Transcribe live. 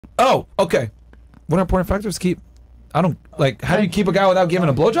Oh, okay. What are important factors to keep? I don't like. How do you keep a guy without giving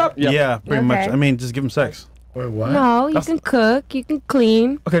a blowjob? Yeah, pretty much. I mean, just give him sex. Wait, what? No, you can cook, you can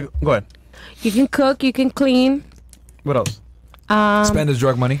clean. Okay, go ahead. You can cook, you can clean. What else? Spend his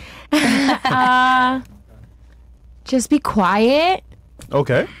drug money. Just be quiet.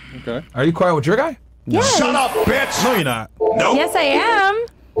 Okay. Okay. Are you quiet with your guy? Yes. Shut up, bitch! No, you're not. Nope. Yes, I am.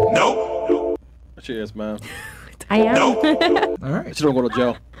 Nope. She is, man. I am. All right. She don't go to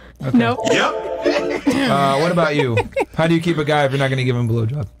jail. Okay. Nope. Yep. What about you? How do you keep a guy if you're not going to give him a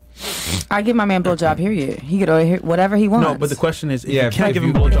blowjob? I give my man blowjob. Period. He could order whatever he wants. No, but the question is, if Yeah, you can't if give him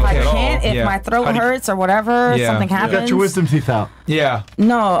you- blowjob if I at all. can't, if Yeah. my throat How do you- hurts or whatever, Yeah. something You happens. Got your wisdom teeth out. Yeah.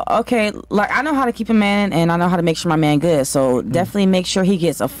 No, okay. Like I know how to keep a man, and I know how to make sure my man good. So definitely make sure he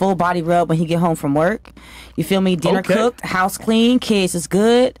gets a full body rub when he get home from work. You feel me? Dinner Okay. cooked, house clean, kids is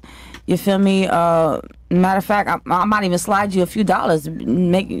good. You feel me? Matter of fact, I might even slide you a few dollars.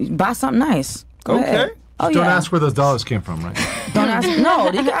 Buy something nice. Go Okay. ahead. Oh Don't yeah. ask where those dollars came from, right? Don't ask. No,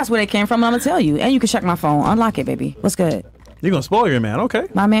 you can ask where they came from. I'm gonna tell you, and you can check my phone. Unlock it, baby. What's good? You're gonna spoil your man. Okay.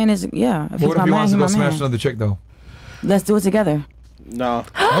 My man is yeah. If What he's if my he man, wants to he's go my smash man. another chick though? Let's do it together. No.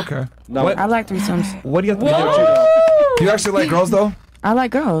 Okay. No. What? I like threesomes. What do you have to do? Do you actually like girls though? I like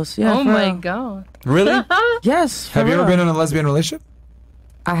girls. Yeah. Oh for my real. god. Really? Yes. for Have you ever real. been in a lesbian relationship?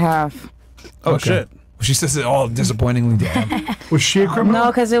 I have. Oh Okay. shit. She says it all disappointingly damn. Was she a criminal? No,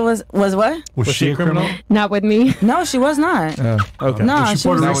 because it was what? Was she a criminal? Not with me. No, she was not. Okay. No, she she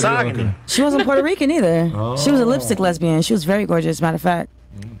Puerto was. Rican? She wasn't Puerto Rican either. She was a lipstick lesbian. She was very gorgeous. Matter of fact.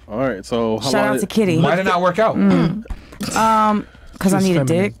 All right. So how Shout long out to Kitty. Why did it not work out? Because I need a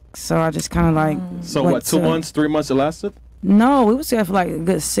dick, so I just kind of like. So went what? 2 to- months, 3 months it lasted? No, we was together for like a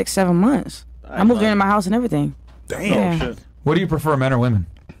good 6-7 months. I moved into my house and everything. Damn. Yeah. Shit. What do you prefer, men or women?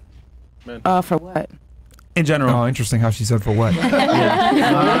 For what? In general. Oh, interesting how she said for what.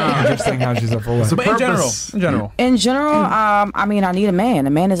 Interesting how she said for what. So But in general. purpose. In general. In general, I mean, I need a man. A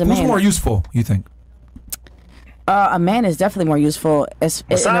man is a Who's man. more useful, you think? A man is definitely more useful in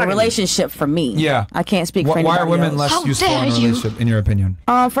a relationship for me. Yeah. I can't speak for Why anybody are women else. less useful in a relationship, in your opinion?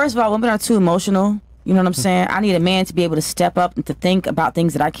 First of all, women are too emotional. You know what I'm saying? I need a man to be able to step up and to think about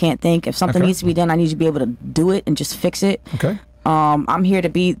things that I can't think. If something Okay. needs to be done, I need to be able to do it and just fix it. Okay. I'm here to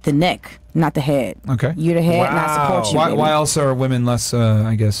be the neck, not the head. Okay. You're the head, and I support you. Why, baby. why else are women less,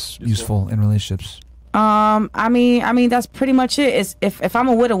 I guess, useful in relationships? I mean that's pretty much it. It's if I'm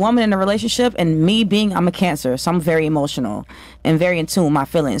with a woman in a relationship, and me being I'm a Cancer, so I'm very emotional and very in tune with my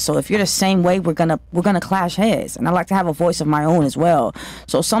feelings. So if you're the same way, we're gonna clash heads, and I like to have a voice of my own as well.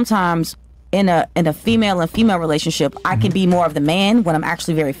 So sometimes in a female and female relationship, I can be more of the man when I'm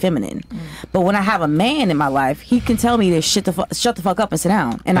actually very feminine. But when I have a man in my life, he can tell me to shut the fuck up and sit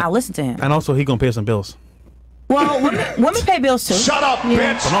down, and I'll listen to him. And also, he gonna pay some bills. Well, women pay bills too. Shut up,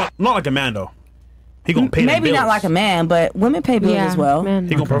 bitch! But not like a man though. He gonna pay them Maybe bills. not like a man, but women pay bills as well. man.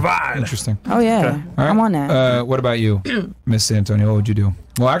 He gonna provide. Interesting. Oh yeah, All right. I'm on that. What about you, Miss Antonio? What would you do?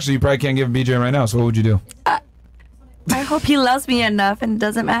 Well, actually, you probably can't give BJ right now, so what would you do? I hope he loves me enough and it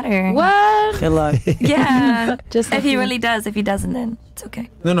doesn't matter. What? Good luck. Yeah. Just if he really does. If he doesn't, then it's okay.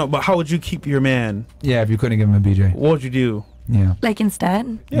 No, but how would you keep your man? Yeah, if you couldn't give him a BJ. What would you do? Yeah. Like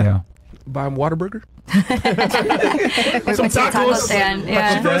instead. Yeah. Buy him Whataburger? Some Taco stand.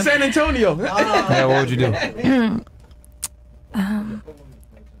 Yeah. From San Antonio. Yeah, what would you do?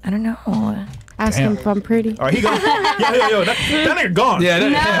 I don't know. Ask him if I'm pretty. All right, he gone. Yo, that nigga gone. Yeah,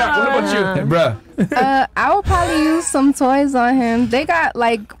 What about you? Bruh. I would probably use some toys on him. They got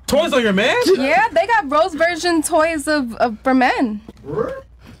like Toys on your man? yeah, they got rose version toys of for men.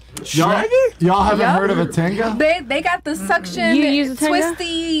 Y'all haven't Yup. heard of a Tenga? They got the suction, You use a Tenga?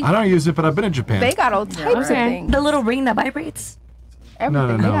 twisty. I don't use it, but I've been in Japan. They got all types of Okay. things. The little ring that vibrates. Everything.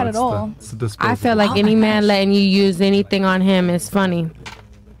 no, They got it's it all. it's the disposable. I feel like any man letting you use anything on him is funny.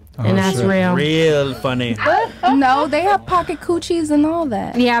 And that's shit. real. Real funny. No, they have pocket coochies and all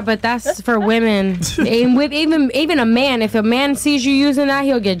that. Yeah, but that's for women. And with even a man, if a man sees you using that,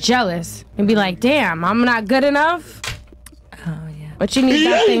 he'll get jealous and be like, "Damn, I'm not good enough." Oh yeah. What you need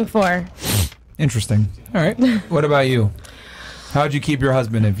that thing for? Interesting. All right. What about you? How'd you keep your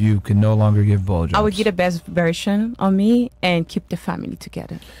husband if you could no longer give blowjobs? I would get the best version of me and keep the family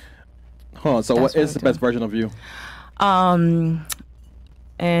together. Huh, so what is the best version of you?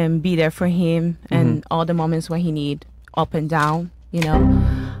 And be there for him and all the moments when he need up and down, you know.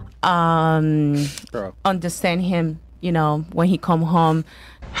 Girl. Understand him, you know, when he come home,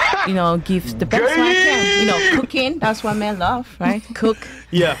 you know, give the best I can. You know, cooking, that's what men love, right? Cook,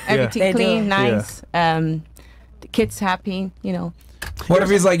 Yeah. everything They clean, do. nice. The kids happy, you know. What if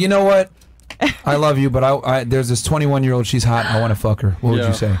he's like, you know what? I love you, but I there's this 21-year-old. She's hot. I want to fuck her. What would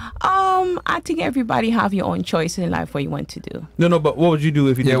you say? I think everybody have your own choice in life what you want to do. No, but what would you do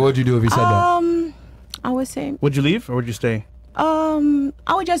if you? Yeah, what would you do if he said that? I would say. Would you leave or would you stay?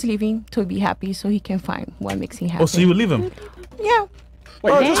 I would just leave him to be happy, so he can find what makes him happy. Oh, so you would leave him? Yeah.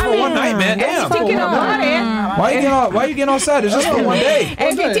 Wait, just for one night, man. Damn. Thinking about it. Why you getting all sad? It's just for one day.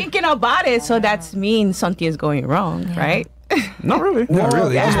 If you're thinking about it, so that means something is going wrong, right? Not really. Not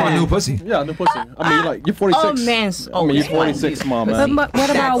really. I just want new pussy. Yeah, new pussy. I mean, you're 46. Oh, man. I mean, you're 46, mom, man. But what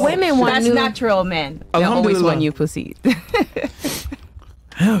about women want That's new? natural, man. They always want new pussy.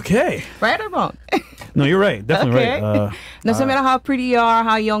 Okay. Right or wrong? No, you're right. Definitely right. Doesn't matter how pretty you are,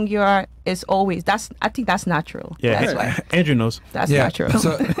 how young you are. It's always I think that's natural. Yeah, That's why. Andrew knows. That's natural.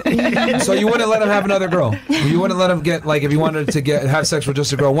 So you wouldn't let him have another girl? You wouldn't let him get, like, if he wanted to have sex with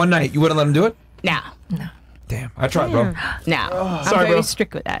just a girl one night, you wouldn't let him do it? Nah. Damn, I tried, bro. Nah. I'm Sorry, very bro.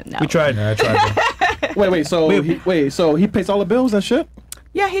 strict with that. No. We tried. Yeah, I tried, bro. So he pays all the bills and shit?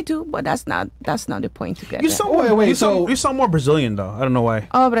 Yeah, he do, but that's not the point to get. You there. sound you sound more Brazilian though. I don't know why.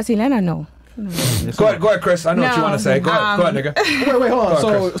 Oh, Brasileña, no. Go ahead, Chris. I know what you No, want to say. Go ahead, nigga. Wait, hold on.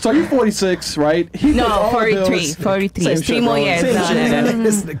 Go on, So you're 46, right? He pays No, all the 43. bills. 43. Same It's 3 shit, more bro. years. Same No,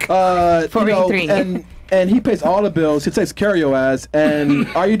 shit. no, no. 43. And he pays all the bills. He takes care of your ass. And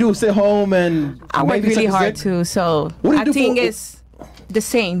all you do is sit home and I work maybe really take a hard sip? too, so What do you I do think for- it's the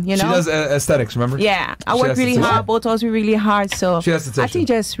same, you know. She does aesthetics, remember? Yeah, I She work has to really take- hard. Both of us we really hard, so She has to take I think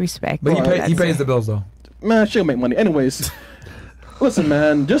just respect. But he That's pays it. the bills, though. Man, she'll make money. Anyways, listen,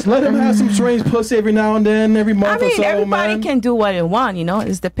 man, just let him have some strange pussy every now and then, every I month or mean, so, everybody man. can do what they want, you know.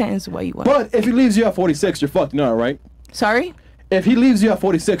 It depends what you want. But if he leaves you at 46, you're fucked. You know that, right? Sorry? If he leaves you at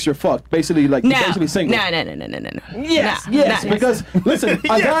 46, you're fucked. Basically, like, No, you're basically single. no. Yes, No, yes. no. Because listen,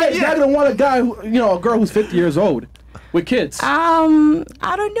 a guy is not gonna want a guy, who, a girl who's 50 years old with kids.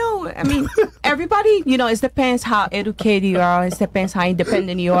 I don't know. I mean, everybody, it depends how educated you are. It depends how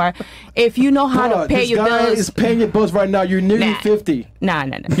independent you are. If you know how to pay this your guy bills. is paying your bills right now. You're nearly 50. No.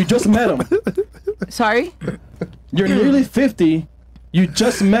 You just met him. Sorry? You're nearly 50. You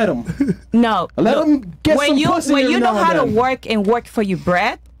just met him. No. Let him get when some you pussy when every you know now how and to then. work for your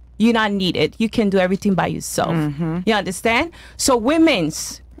bread, you not need it. You can do everything by yourself. You understand? So if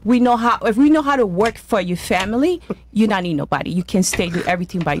we know how to work for your family, you not need nobody. You can do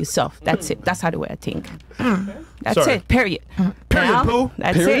everything by yourself. That's it. That's how the way I think. That's Sorry. it. Period. Period, Now, poo.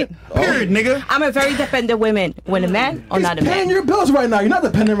 That's Period? it. Period, nigga. I'm a very dependent woman. When a man or He's not a paying man. your bills right now. You're not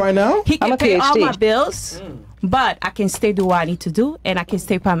dependent right now. He I'm can a pay all PhD. my bills, but I can still do what I need to do, and I can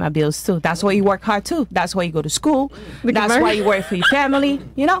still pay my bills too. That's why you work hard too. That's why you go to school. That's why you work for your family.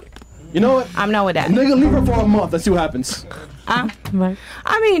 You know, You know what? I'm not with that. Nigga, leave her for a month. Let's see what happens. I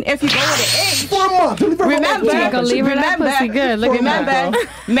mean, if you go with the age, For a month. Leave her for a month. remember, Let's see what happens. leave her that pussy good. Look at that,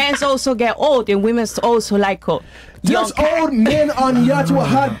 remember, men's also get old, and women's also like young Just cat. old men on yachts with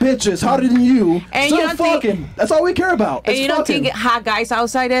hot bitches, hotter than you. And Still you don't think- fucking. That's all we care about. And It's you don't fucking. think hot guys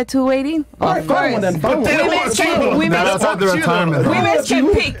outside there too waiting? All right, find one then. Find one. Women's can, Not outside the retirement home. women's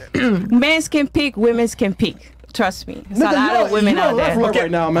can pick. Men's can pick. Women's can pick. Trust me. There's a Nigga, lot of women you out life there. alert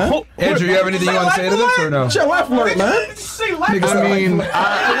right now, man. Andrew, you have anything you want to say to this or no? Shit, life alert, man. I mean,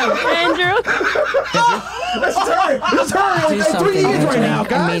 Andrew. Let's hurry. Let's hurry. It's 3 years right now,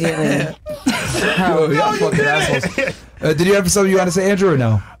 guys. Immediately. Yo, y'all fucking assholes. Did you have something you want to say, Andrew, or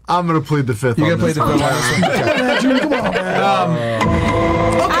no? I'm gonna plead the fifth. You on gotta play this the one. film. Come on, man.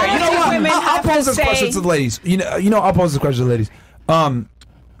 Okay, you know what? women I'll have to pose this say- question to the ladies. You know, I'll pose this question to the ladies.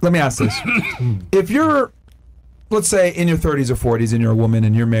 Let me ask this: if you're, let's say, in your 30s or 40s, and you're a woman,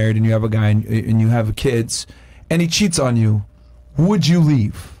 and you're married, and you have a guy, and you have kids, and he cheats on you, would you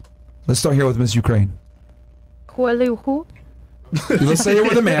leave? Let's start here with Miss Ukraine. Who? Let's say you're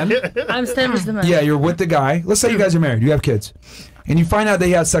with a man. I'm staying with the man. Yeah, you're with the guy. Let's say you guys are married. You have kids, and you find out that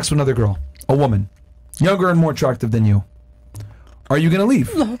he has sex with another girl, a woman, younger and more attractive than you. Are you gonna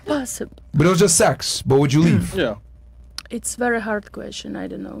leave? No, possible. But it was just sex. But would you leave? Yeah. It's very hard question. I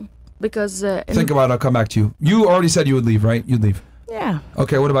don't know because Think about it. I'll come back to you. You already said you would leave, right? You'd leave. Yeah.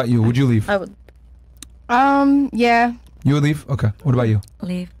 Okay. What about you? Would you leave? I would. Yeah. You would leave? Okay. What about you?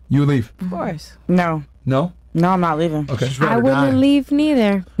 Leave. You would leave? Of course. No. No? No, I'm not leaving. Okay. I wouldn't leave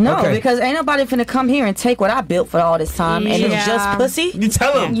neither. No, Okay. because ain't nobody finna come here and take what I built for all this time, and it's just Yeah. pussy. You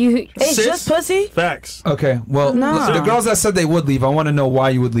tell him. It's just pussy. Facts. Okay. Well, No. the girls that said they would leave, I want to know why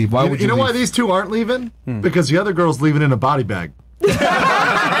you would leave. Why would You you know why leave? these two aren't leaving? Because the other girl's leaving in a body bag.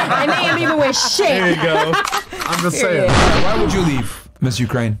 And they ain't leaving with shit. There you go. I'm just saying. Why would you leave, Miss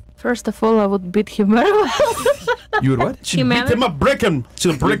Ukraine? First of all, I would beat him very well. You would what? She beat him up, break him.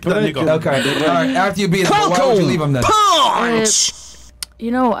 She'll break that nigga. Okay. All right. After you beat him, why would you leave him then? You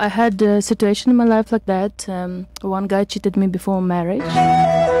know, I had a situation in my life like that. One guy cheated me before marriage.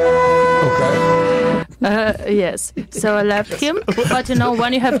 Okay. Yes. So I left him. But you know,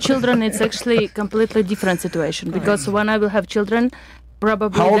 when you have children, it's actually completely different situation. Because when I will have children,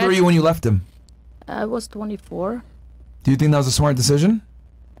 probably. How old were you when you left him? I was 24. Do you think that was a smart decision?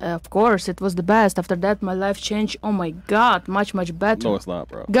 Of course, it was the best. After that, my life changed. Oh my God, much better. No, it's not,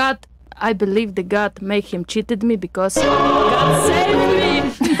 bro. God, I believe the God make him cheated me because God saved me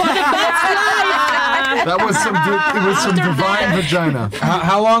for the best life. That was some divine vagina.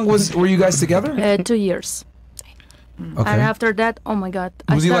 How long were you guys together? 2 years. Okay. And after that, oh my God.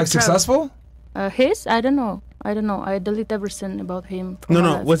 Was he like successful? His? I don't know. I delete everything about him.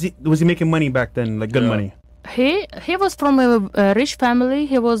 No. Was he making money back then? Like good money? He was from a rich family.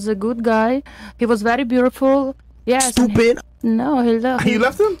 He was a good guy. He was very beautiful. Yes. Stupid. No, he left. You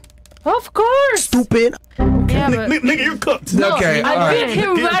left him? Of course. Stupid. Yeah, but Nigga, you cooked. no, Okay, I alright. beat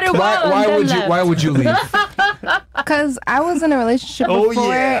him very well. Why would you leave? Because I was in a relationship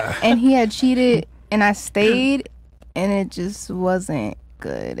before, and he had cheated, and I stayed, and it just wasn't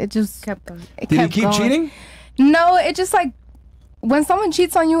good. It just kept going. Did he keep cheating? No, it just like when someone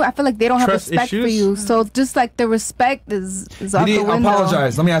cheats on you, I feel like they don't have Trust respect for issues? you. So just like the respect is out Did he the window.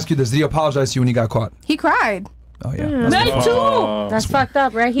 apologize? Let me ask you this: did he apologize to you when he got caught? He cried. Oh yeah. Me too. That's fucked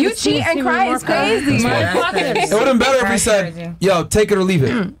up, right? You cheat and cry is crazy. It would have been better if he said, "Yo, take it or leave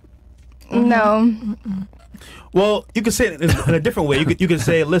it." No. Well, you could say it in a different way. You could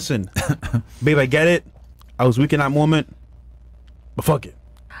say, "Listen, babe, I get it. I was weak in that moment, but fuck it."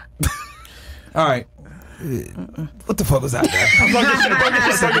 All right. What the fuck was that, man?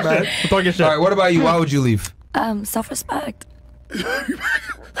 Talking shit. All right. What about you? Why would you leave? Self-respect.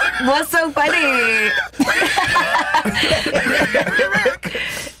 What's so funny?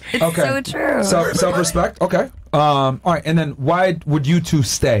 It's Okay. so true. Self-respect. Okay. All right. And then why would you two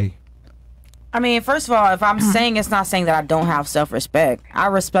stay? I mean, first of all, if I'm saying it's not saying that I don't have self-respect. I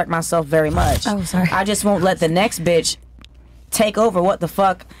respect myself very much. Oh, sorry. I just won't let the next bitch take over what the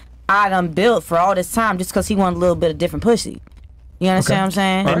fuck I done built for all this time just because he want a little bit of different pussy. You understand what I'm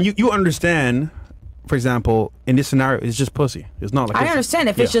saying? And you understand, for example, in this scenario, it's just pussy. It's not like I it's- understand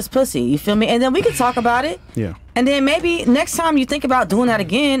if it's yeah. just pussy. You feel me? And then we can talk about it. Yeah. And then maybe next time you think about doing that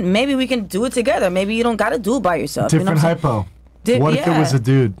again, maybe we can do it together. Maybe you don't got to do it by yourself. Different you know what I'm hypo. saying? What if it was a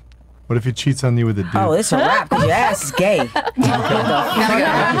dude? What if he cheats on you with a dude? Oh, it's a wrap because your ass is gay. Yeah.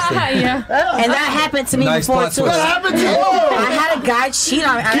 And that happened to me Nice before plot too. twist. I had a guy cheat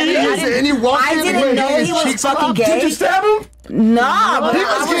on me. I didn't know he was fucking gay. Did you stab him? Nah, but He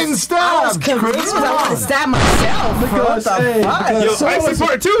was getting stabbed. I was confused. I wanted to stab myself. Because, What the hey, fuck? because Yo, I see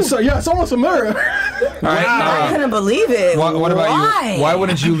part two. So yeah, someone's a murder. All right. I couldn't believe it. What about Why? you? Why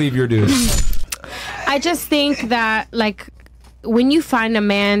wouldn't you leave your dude? I just think that, like, when you find a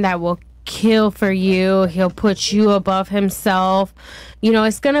man that will kill for you, he'll put you above himself, you know,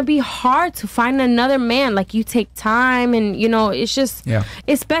 it's gonna be hard to find another man. Like, you take time, and you know, it's just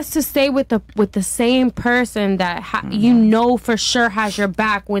it's best to stay with the same person that you know for sure has your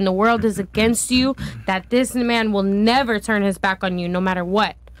back when the world is against you, that this man will never turn his back on you no matter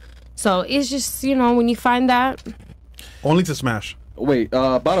what. So it's just, you know, when you find that. Only to smash. Wait,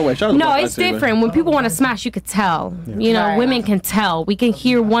 by the way, shout out to No, my it's fiance, different. When people want to smash, you could tell. You know, women can tell. We can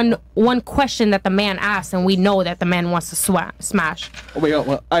hear one question that the man asks, and we know that the man wants to smash. Oh, wait,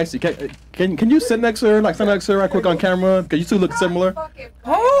 well, I see. Can you sit next to her, like stand next to her right quick on camera? Because you two look similar.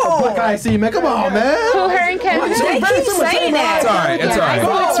 Oh, Look, I see, man. Come on, man. Who, her and Kevin? They keep saying that. It's all right. It's all right. Icy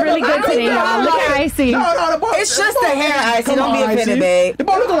looks really good today, y'all. Look at Icy. It's just the hair, Icy. Don't be offended, Icy. babe. They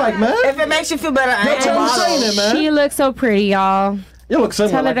both look alike, man. If it makes you feel better, I ain't Tell them saying it, man. She looks so pretty, y'all. You look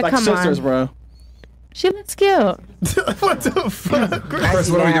similar, Tell her to like come sisters, on. bro. She looks cute. What the fuck? Chris,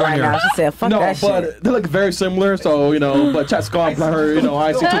 what are we doing here? She said, fuck No, that but shit. they look very similar, so, you know, but chat's gone for her, you know,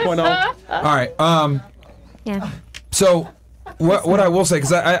 IC 2.0. All right. Yeah. So, what I will say,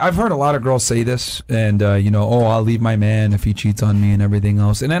 because I've heard a lot of girls say this, and you know, oh, I'll leave my man if he cheats on me and everything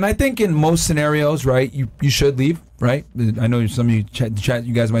else. And then I think in most scenarios, right, you should leave, right? I know some of you chat,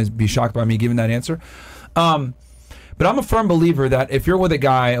 you guys might be shocked by me giving that answer. But I'm a firm believer that if you're with a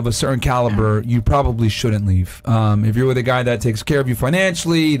guy of a certain caliber, you probably shouldn't leave. If you're with a guy that takes care of you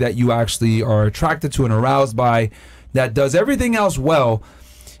financially, that you actually are attracted to and aroused by, that does everything else well,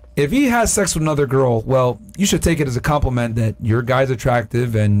 if he has sex with another girl, well, you should take it as a compliment that your guy's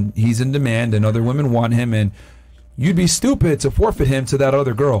attractive and he's in demand and other women want him, and you'd be stupid to forfeit him to that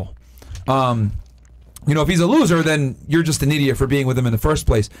other girl. You know, if he's a loser, then you're just an idiot for being with him in the first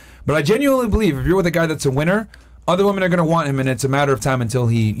place. But I genuinely believe if you're with a guy that's a winner, other women are going to want him, and it's a matter of time until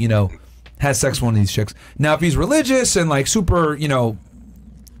he, you know, has sex with one of these chicks. Now, if he's religious and, like, super, you know,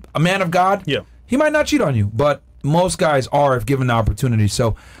 a man of God, he might not cheat on you, but most guys are if given the opportunity.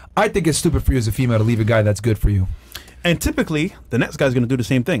 So I think it's stupid for you as a female to leave a guy that's good for you. And typically, the next guy's going to do the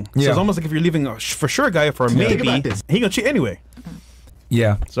same thing. So it's almost like if you're leaving a for sure guy for a maybe, he going to cheat anyway.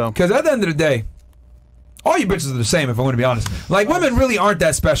 Yeah. So because at the end of the day, all you bitches are the same, if I'm going to be honest. Like, women really aren't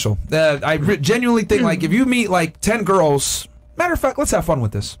that special. I genuinely think, like, if you meet, like, 10 girls... Matter of fact, let's have fun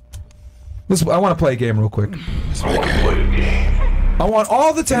with this. I want to play a game real quick. I want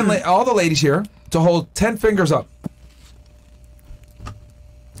all the all the ladies here to hold 10 fingers up.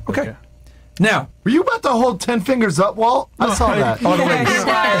 Okay. Now... Were you about to hold 10 fingers up, Walt? I saw that. All the ladies.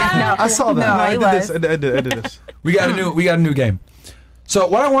 I saw that. I did this. We got a new game. So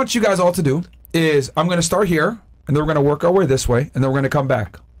what I want you guys all to do is I'm going to start here, and then we're going to work our way this way, and then we're going to come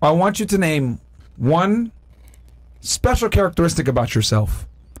back. I want you to name one special characteristic about yourself.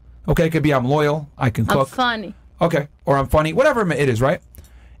 Okay, it could be I'm loyal, I can cook. I'm funny. Okay, or I'm funny, whatever it is, right?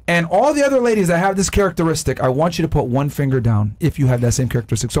 And all the other ladies that have this characteristic, I want you to put one finger down if you have that same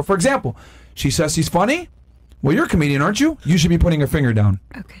characteristic. So, for example, she says she's funny. Well, you're a comedian, aren't you? You should be putting her finger down.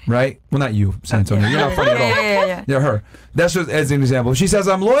 Okay. Right? Well, not you, San Antonio. You're not funny at all. Yeah, her. That's just as an example. If she says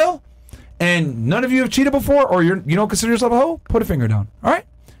I'm loyal, and none of you have cheated before, or you don't consider yourself a hoe, put a finger down. All right?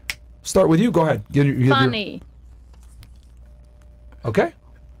 Start with you. Go ahead. Funny. Okay.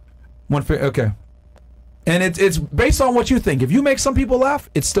 One finger. Okay. And it's based on what you think. If you make some people laugh,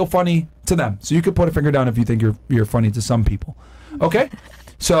 it's still funny to them. So you could put a finger down if you think you're funny to some people. Okay.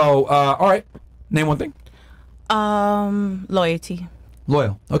 So all right. Name one thing. Loyalty.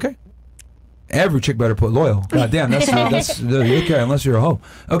 Loyal. Okay. Every chick better put loyal. God damn, that's okay, unless you're a hoe.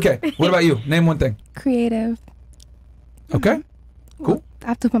 Okay. What about you? Name one thing. Creative. Okay. Cool. I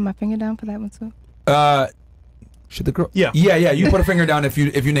have to put my finger down for that one too. Should the girl? Yeah. You put a finger down if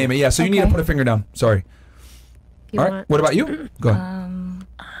you name it. Yeah. So you need to put a finger down. Sorry. All right. What about you? Go ahead.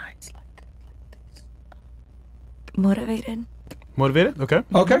 It's like motivated. Motivated? Okay.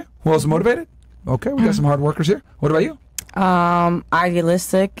 Okay. Who else is motivated? Okay. We got some hard workers here. What about you?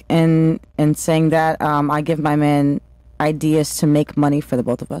 Idealistic and saying that I give my man ideas to make money for the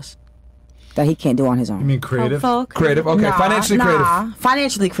both of us that he can't do on his own. You mean creative? Creative. Okay. Financially creative.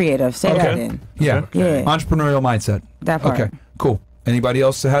 Financially creative. Say that then. Yeah. Yeah. Entrepreneurial mindset. That part. Okay. Cool. Anybody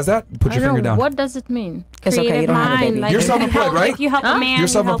else that has that? Put your finger down. What does it mean? It's okay. You don't have it, baby. You're self-employed, right? If you help a man, You're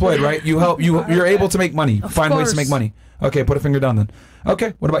self-employed, right? You're able to make money. Find ways to make money. Okay. Put a finger down then.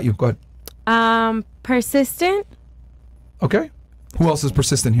 Okay. What about you? Go ahead. Persistent. Okay. Who else is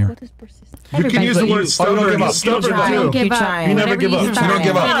persistent here? What is persistent? You can use the word stubborn. He's stubborn too. Keep trying. You never give up. You don't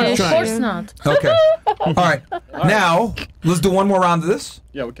give up. Of course not. Okay. All right. Now let's do one more round of this.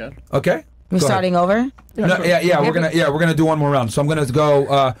 Yeah, we can. Okay. We're starting over. No, we're gonna do one more round. So I'm gonna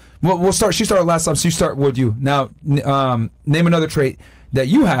go. We'll start. She started last time, so you start with you now. Name another trait that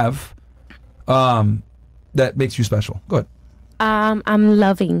you have, that makes you special. Go ahead. I'm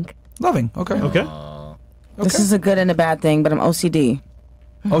loving. Loving. Okay. Okay. This is a good and a bad thing, but I'm OCD.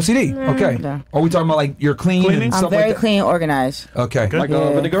 OCD. Okay. Yeah. Are we talking about like you're clean and I'm stuff very like that? clean, organized. Okay. Like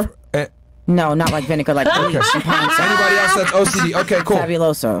vinegar? No, not like vinegar. Like Okay. Anybody else that's OCD? Okay. Cool.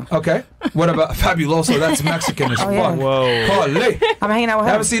 Fabuloso. Okay. What about Fabuloso? That's Mexican as fuck. yeah. Whoa. Holy. I'm hanging out with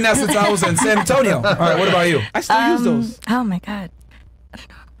her. Haven't seen that since I was in San Antonio. All right. What about you? I still use those. Oh my god. I don't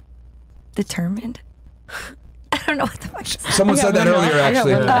know. Determined. I don't know what the fuck. Someone said that earlier,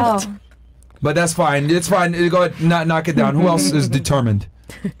 actually. Oh. But that's fine. It's fine. Go ahead. Knock it down. Who else is determined?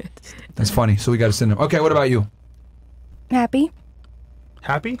 That's funny. So we got to send him. Okay. What about you? Happy.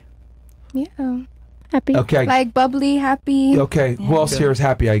 Happy? Yeah. Happy. Okay. Like bubbly, happy. Okay. Who else here is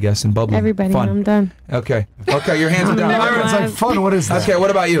happy? I guess and bubbly. Everybody. Fun. I'm done. Okay. Okay. Your hands are down. Myron's like fun. What is that? Okay.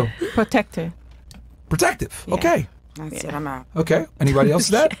 What about you? Protector. Protective. Okay. That's it. I'm out. Okay. Anybody else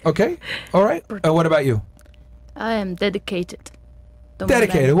that? Okay. All right. What about you? I am dedicated.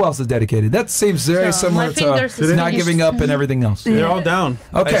 Dedicated. Who else is dedicated? That seems very similar to not giving up and everything else. They're all down.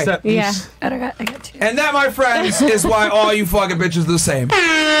 Okay. Except Yeah. I got two. And that, my friends, is why all you fucking bitches are the same.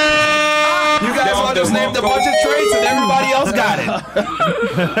 You guys all just named a bunch of traits and everybody else got it.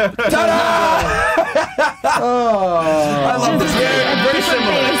 Ta-da! I love this. Very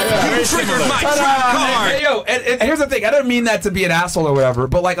similar. very similar. Hey, yo, and here's the thing. I don't mean that to be an asshole or whatever,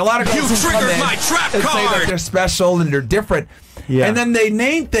 but like a lot of girls who come in and say that they're special and they're different. Yeah. And then they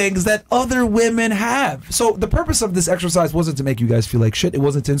name things that other women have. So the purpose of this exercise wasn't to make you guys feel like shit. It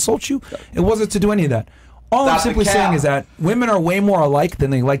wasn't to insult you. It wasn't to do any of that. All I'm simply saying is that women are way more alike than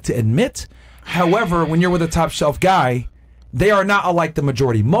they like to admit. However, when you're with a top shelf guy, they are not alike the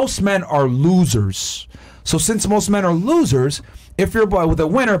majority. Most men are losers. So since most men are losers, if you're with a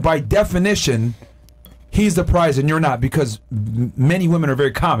winner, by definition, he's the prize and you're not, because many women are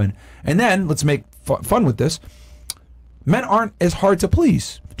very common. And then let's make fun with this. Men aren't as hard to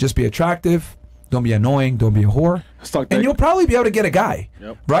please. Just be attractive. Don't be annoying. Don't be a whore. And you'll probably be able to get a guy,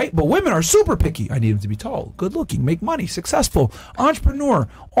 right? But women are super picky. I need him to be tall, good looking, make money, successful, entrepreneur,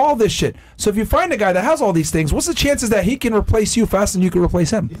 all this shit. So if you find a guy that has all these things, what's the chances that he can replace you faster than you can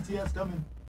replace him?